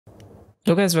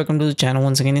Hello guys, welcome to the channel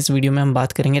once again. इस video में हम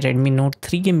बात करेंगे Redmi Note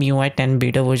 3 के MIUI 10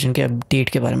 बीटा वर्जन के अपडेट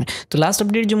के बारे में। तो लास्ट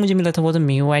अपडेट जो मुझे मिला था वो था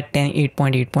MIUI 10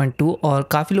 8.8.2 और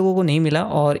काफ़ी लोगों को नहीं मिला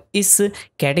और इस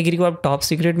कैटेगरी को अब टॉप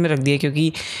सीक्रेट में रख दिया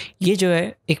क्योंकि ये जो है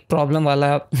एक प्रॉब्लम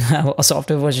वाला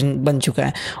सॉफ्टवेयर वर्जन बन चुका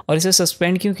है। और इसे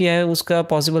सस्पेंड क्यों किया है उसका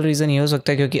पॉसिबल रीज़न ये हो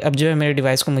सकता है क्योंकि अब जो है मेरे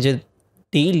डिवाइस को मुझे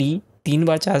डेली 3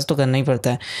 बार चार्ज तो करना ही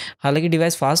पड़ता है। हालांकि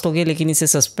डिवाइस फास्ट हो गया लेकिन इसे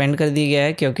सस्पेंड कर दिया गया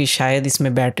है क्योंकि शायद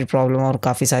इसमें बैटरी प्रॉब्लम और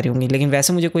काफ़ी सारी होंगी, लेकिन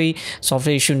वैसे मुझे कोई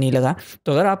सॉफ्टवेयर इशू नहीं लगा।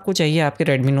 तो अगर आपको चाहिए आपके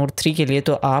Redmi Note 3 के लिए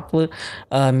तो आप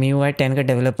MIUI 10 का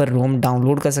डेवलपर रोम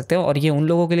डाउनलोड कर सकते हो। और ये उन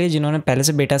लोगों के लिए जिन्होंने पहले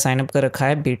से बेटा साइनअप कर रखा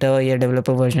है, बेटा या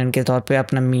डेवलपर वर्जन के तौर पर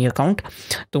अपना मी अकाउंट,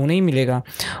 तो उन्हें ही मिलेगा।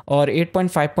 और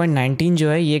 8.5.19 जो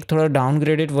है ये एक थोड़ा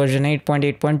डाउनग्रेडेड वर्जन है,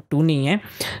 8.8.2 नहीं है।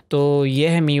 तो ये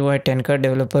है MIUI 10 का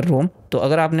डेवलपर रोम। तो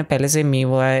अगर आपने पहले से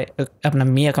MIUI अपना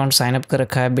मी अकाउंट साइन अप कर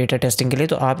रखा है बेटा टेस्टिंग के लिए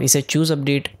तो आप इसे चूज़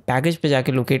अपडेट पैकेज पे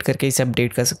जाके लोकेट करके इसे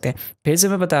अपडेट कर सकते हैं। फिर से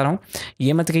मैं बता रहा हूँ,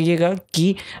 ये मत कहिएगा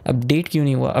कि अपडेट क्यों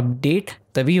नहीं हुआ। अपडेट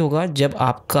तभी होगा जब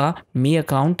आपका मी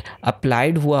अकाउंट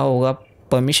अप्लाइड हुआ होगा,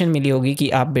 परमिशन मिली होगी कि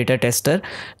आप बेटा टेस्टर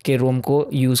के रोम को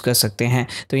यूज़ कर सकते हैं।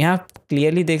 तो यहाँ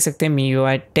क्लियरली देख सकते हैं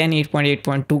MIUI 10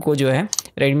 8.8.2 को जो है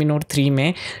Redmi Note 3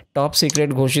 में टॉप सीक्रेट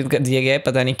घोषित कर दिया गया है।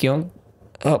 पता नहीं क्यों,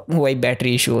 वही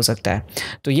बैटरी इशू हो सकता है।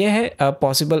 तो ये है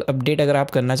पॉसिबल अपडेट अगर आप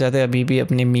करना चाहते हैं अभी भी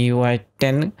अपने MIUI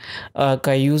 10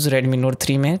 का यूज़ Redmi Note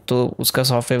 3 में, तो उसका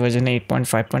सॉफ्टवेयर वर्जन है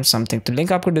 8.5 पॉइंट समथिंग। तो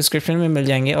लिंक आपको डिस्क्रिप्शन में मिल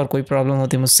जाएंगे और कोई प्रॉब्लम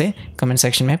होती है मुझसे कमेंट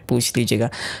सेक्शन में पूछ लीजिएगा।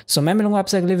 सो मैं मिलूंगा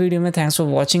आपसे अगले वीडियो में। Thanks for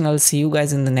watching. I will see you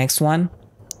guys in the next one.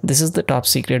 This is the top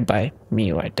secret bye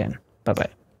MIUI 10। Bye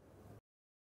bye.